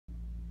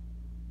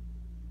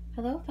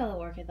Hello fellow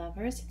orchid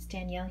lovers, it's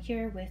Danielle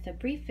here with a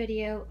brief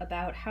video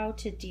about how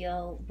to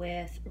deal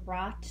with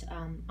rot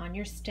on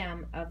your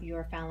stem of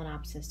your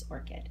Phalaenopsis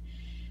orchid.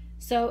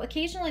 So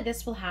occasionally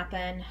this will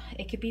happen.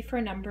 It could be for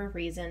a number of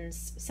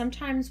reasons.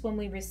 Sometimes when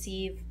we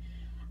receive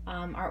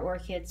our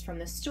orchids from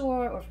the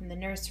store or from the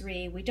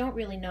nursery, we don't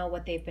really know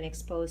what they've been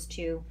exposed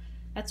to.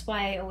 That's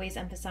why I always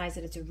emphasize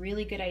that it's a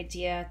really good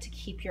idea to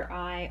keep your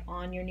eye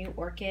on your new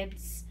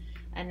orchids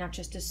and not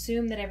just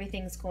assume that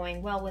everything's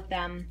going well with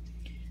them.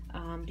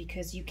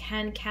 Because you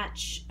can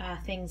catch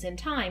things in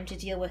time to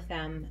deal with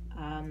them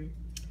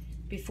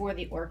before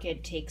the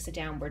orchid takes a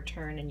downward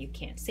turn and you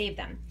can't save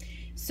them.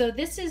 So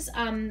this is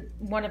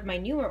one of my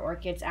newer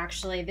orchids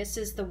actually. This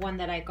is the one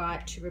that I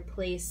got to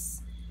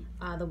replace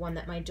the one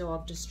that my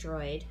dog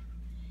destroyed.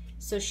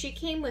 So she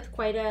came with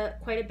quite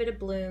a bit of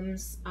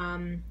blooms.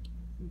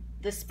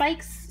 The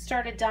spikes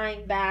started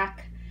dying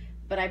back,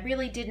 but I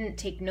really didn't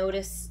take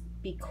notice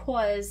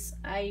because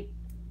I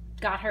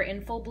got her in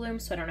full bloom,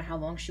 so I don't know how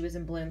long she was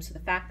in bloom. So the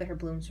fact that her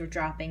blooms were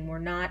dropping were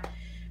not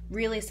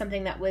really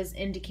something that was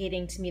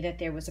indicating to me that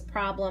there was a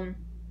problem.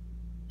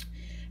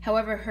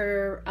 However,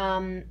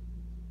 her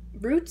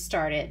roots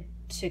started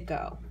to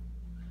go.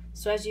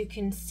 So as you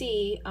can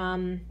see,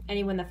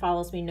 anyone that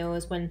follows me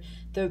knows when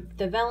the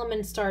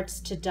velamen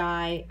starts to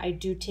die, I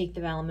do take the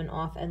velamen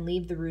off and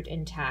leave the root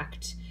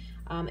intact.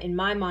 In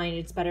my mind,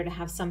 it's better to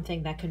have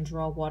something that can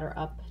draw water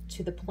up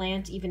to the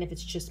plant, even if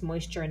it's just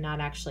moisture and not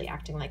actually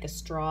acting like a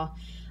straw.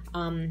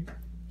 A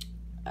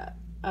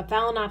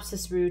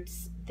Phalaenopsis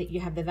roots, that you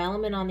have the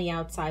velamen on the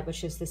outside,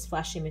 which is this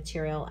fleshy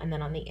material, and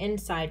then on the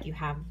inside you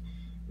have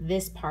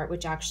this part,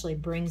 which actually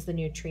brings the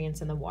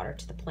nutrients and the water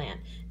to the plant.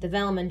 The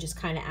velamen just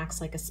kind of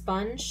acts like a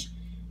sponge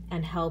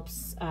and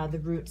helps the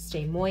root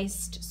stay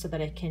moist so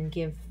that it can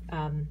give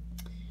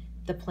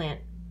the plant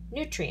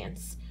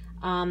nutrients.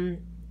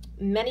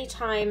 Many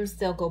times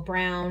they'll go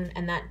brown,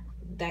 and that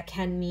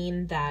can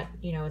mean that,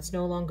 you know, it's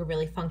no longer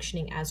really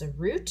functioning as a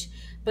root,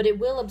 but it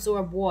will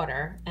absorb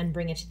water and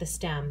bring it to the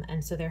stem,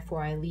 and so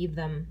therefore I leave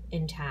them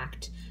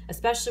intact,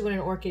 especially when an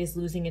orchid is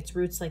losing its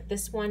roots like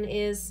this one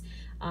is,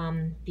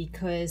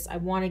 because I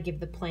want to give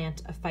the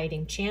plant a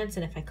fighting chance,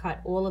 and if I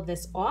cut all of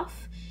this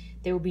off,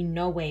 there will be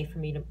no way for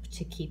me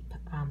to keep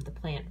the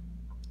plant,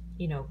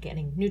 you know,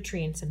 getting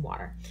nutrients and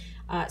water.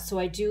 So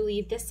I do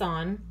leave this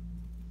on.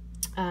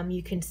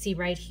 You can see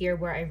right here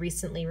where I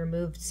recently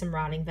removed some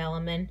rotting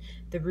velamen.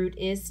 The root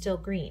is still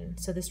green,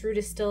 so this root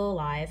is still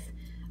alive.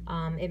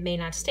 It may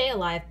not stay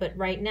alive, but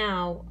right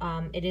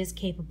now it is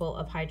capable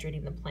of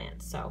hydrating the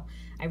plant. So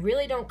I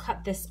really don't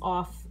cut this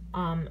off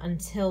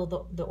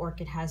until the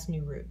orchid has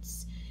new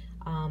roots.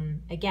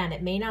 Again,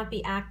 it may not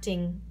be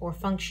acting or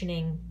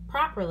functioning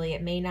properly.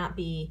 It may not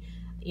be,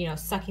 you know,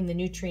 sucking the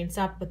nutrients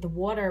up, but the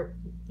water,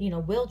 you know,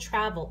 will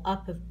travel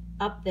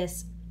up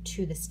this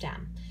to the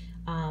stem.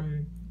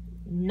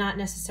 Not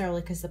necessarily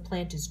because the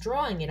plant is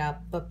drawing it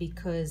up, but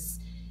because,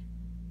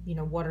 you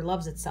know, water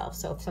loves itself.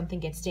 So if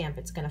something gets damp,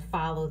 it's going to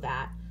follow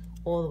that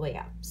all the way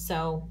up.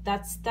 So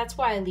that's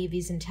why I leave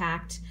these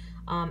intact.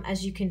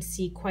 As you can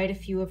see, quite a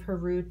few of her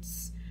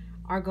roots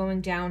are going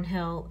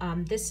downhill.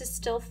 This is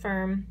still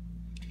firm,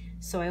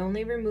 so I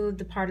only removed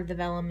the part of the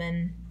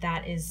velamen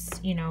that is,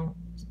 you know,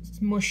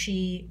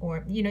 mushy,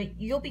 or, you know,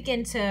 you'll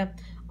begin to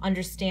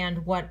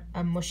understand what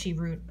a mushy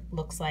root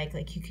looks like.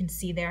 Like you can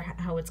see there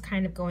how it's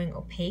kind of going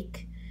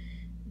opaque.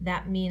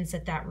 That means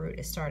that root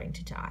is starting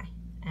to die.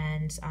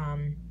 And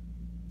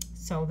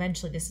so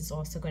eventually this is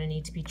also going to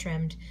need to be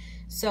trimmed.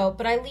 So,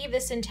 but I leave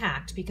this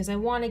intact because I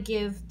want to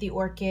give the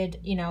orchid,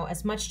 you know,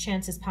 as much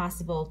chance as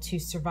possible to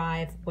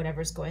survive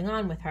whatever's going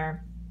on with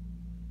her.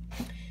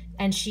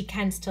 And she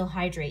can still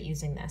hydrate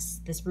using this.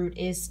 This root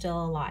is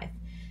still alive.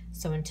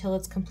 So until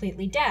it's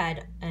completely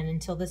dead and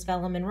until this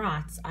velamen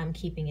rots, I'm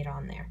keeping it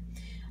on there.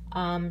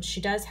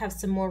 She does have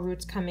some more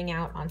roots coming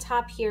out on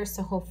top here,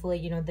 so hopefully,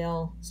 you know,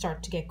 they'll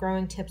start to get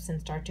growing tips and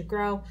start to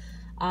grow.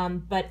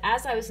 But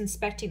as I was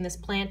inspecting this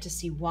plant to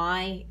see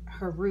why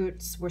her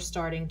roots were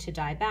starting to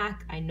die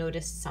back, I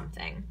noticed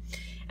something.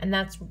 And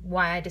that's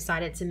why I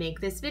decided to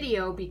make this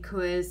video,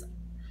 because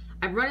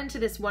I've run into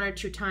this 1 or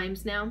 2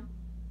 times now,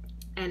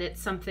 and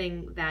it's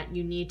something that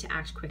you need to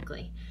act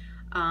quickly.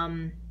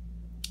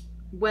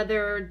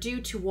 Whether due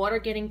to water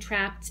getting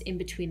trapped in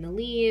between the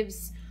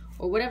leaves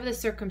or whatever the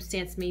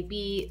circumstance may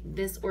be,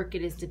 this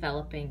orchid is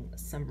developing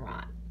some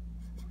rot.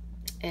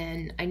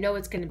 And I know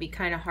it's going to be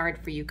kind of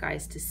hard for you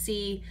guys to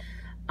see,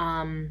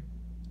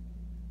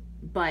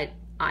 but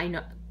I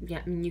know,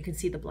 yeah, I mean, you can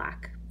see the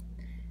black.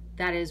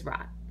 That is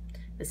rot.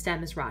 The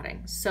stem is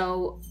rotting.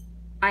 So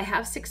I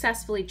have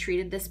successfully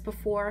treated this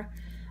before,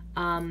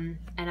 and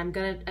I'm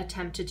going to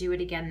attempt to do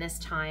it again this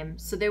time.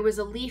 So there was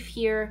a leaf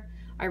here.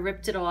 I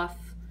ripped it off.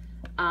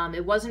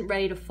 It wasn't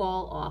ready to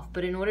fall off,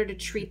 but in order to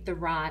treat the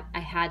rot, I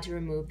had to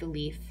remove the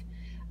leaf.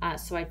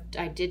 So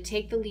I did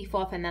take the leaf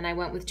off, and then I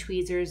went with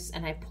tweezers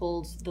and I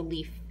pulled the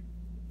leaf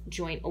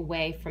joint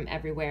away from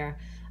everywhere.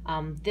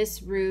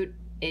 This root,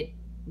 it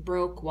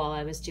broke while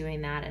I was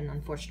doing that, and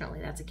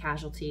unfortunately that's a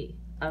casualty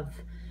of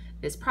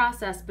this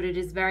process, but it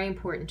is very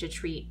important to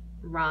treat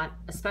rot,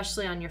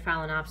 especially on your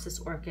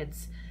Phalaenopsis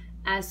orchids,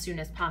 as soon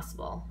as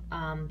possible,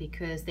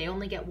 because they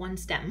only get one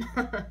stem.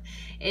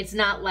 It's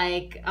not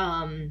like,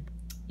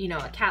 you know,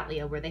 a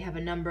Cattleya where they have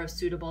a number of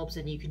pseudobulbs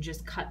and you can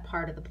just cut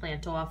part of the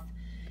plant off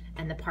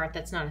and the part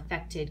that's not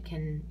affected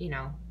can, you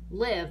know,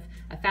 live.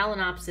 A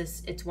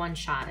Phalaenopsis, it's one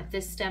shot. If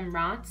this stem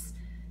rots,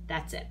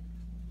 that's it.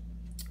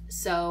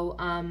 So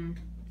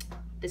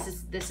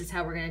this is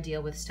how we're going to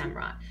deal with stem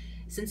rot.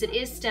 Since it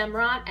is stem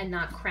rot and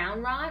not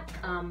crown rot,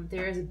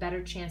 there is a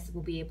better chance that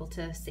we'll be able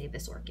to save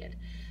this orchid.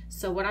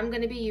 So what I'm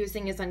going to be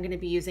using is I'm going to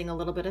be using a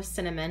little bit of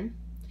cinnamon,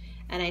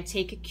 and I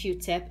take a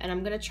Q-tip, and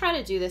I'm going to try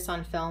to do this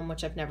on film,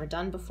 which I've never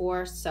done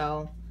before.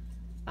 So,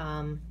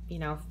 you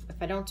know, if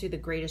I don't do the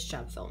greatest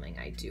job filming,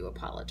 I do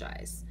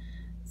apologize.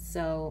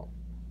 So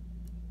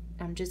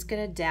I'm just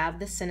going to dab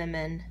the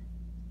cinnamon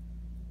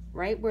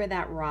right where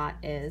that rot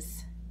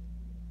is.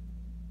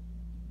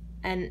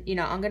 And, you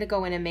know, I'm going to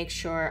go in and make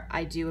sure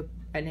I do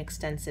an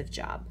extensive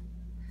job.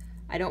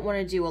 I don't want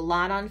to do a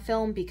lot on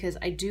film because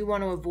I do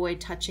want to avoid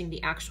touching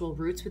the actual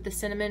roots with the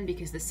cinnamon,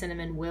 because the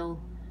cinnamon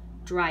will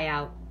dry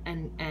out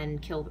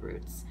and kill the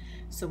roots.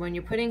 So when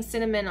you're putting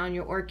cinnamon on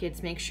your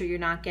orchids, make sure you're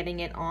not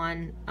getting it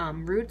on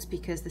roots,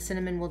 because the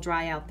cinnamon will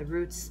dry out the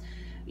roots.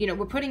 You know,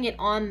 we're putting it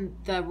on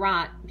the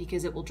rot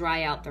because it will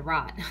dry out the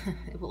rot.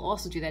 It will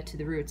also do that to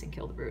the roots and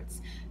kill the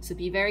roots. So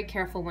be very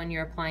careful when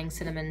you're applying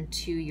cinnamon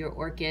to your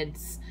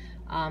orchids,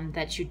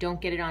 that you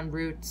don't get it on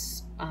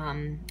roots.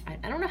 I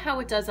don't know how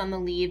it does on the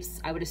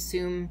leaves. I would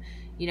assume,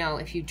 you know,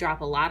 if you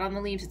drop a lot on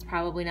the leaves, it's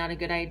probably not a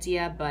good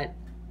idea, but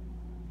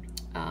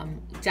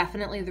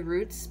definitely the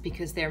roots,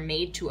 because they're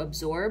made to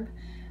absorb,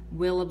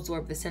 will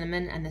absorb the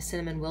cinnamon, and the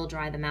cinnamon will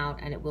dry them out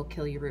and it will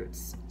kill your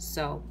roots.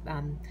 So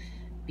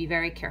be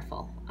very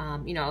careful.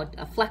 You know,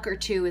 a fleck or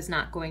two is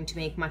not going to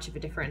make much of a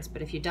difference,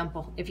 but if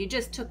you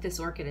just took this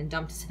orchid and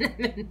dumped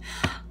cinnamon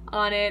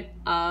on it,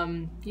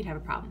 you'd have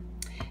a problem.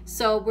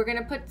 So we're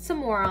gonna put some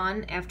more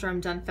on after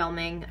I'm done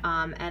filming,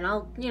 and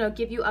I'll, you know,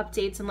 give you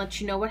updates and let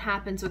you know what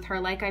happens with her.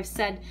 Like I've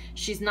said,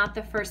 she's not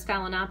the first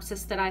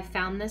Phalaenopsis that I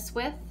found this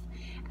with.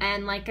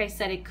 And like I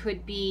said, it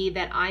could be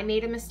that I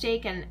made a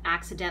mistake and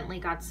accidentally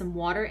got some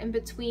water in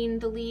between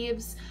the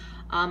leaves.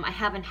 I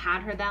haven't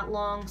had her that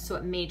long, so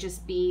it may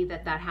just be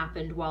that that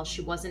happened while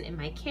she wasn't in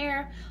my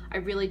care. I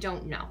really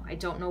don't know. I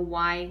don't know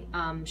why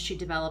she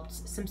developed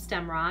some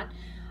stem rot.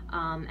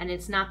 And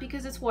it's not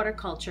because it's water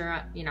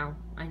culture. You know,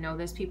 I know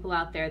there's people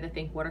out there that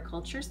think water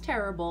culture is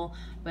terrible,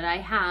 but I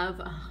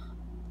have,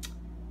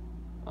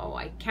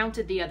 I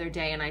counted the other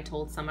day and I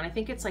told someone, I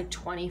think it's like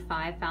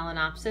 25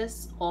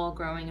 Phalaenopsis all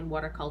growing in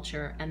water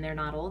culture, and they're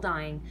not all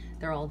dying.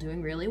 They're all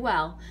doing really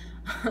well.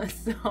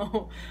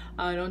 So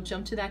don't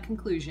jump to that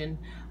conclusion.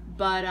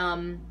 But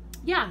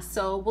yeah,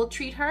 so we'll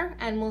treat her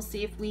and we'll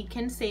see if we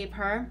can save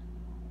her.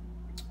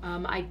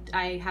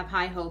 I have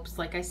high hopes.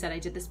 Like I said, I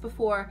did this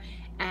before,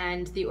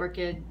 and the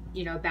orchid,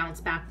 you know,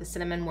 bounced back. The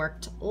cinnamon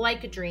worked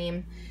like a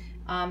dream.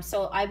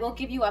 So I will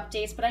give you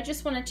updates, but I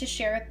just wanted to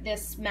share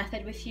this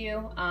method with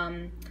you.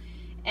 And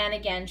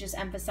again, just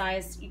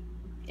emphasize,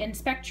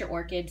 inspect your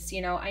orchids.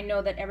 You know, I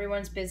know that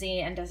everyone's busy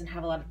and doesn't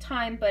have a lot of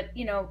time, but,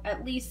 you know,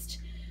 at least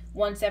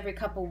once every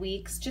couple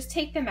weeks, just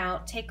take them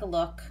out, take a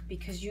look,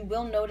 because you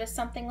will notice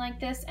something like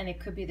this, and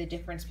it could be the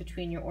difference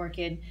between your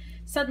orchid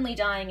suddenly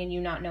dying and you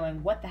not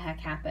knowing what the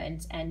heck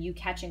happened, and you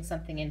catching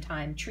something in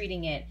time,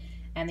 treating it,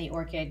 and the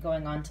orchid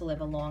going on to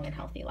live a long and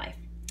healthy life.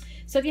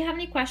 So if you have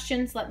any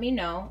questions, let me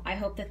know. I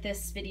hope that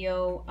this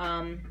video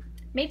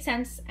made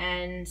sense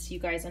and you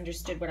guys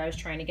understood what I was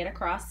trying to get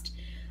across.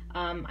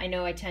 I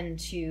know I tend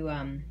to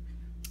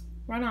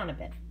run on a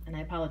bit, and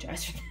I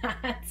apologize for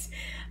that.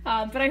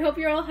 But I hope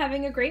you're all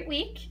having a great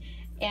week,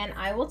 and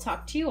I will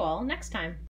talk to you all next time.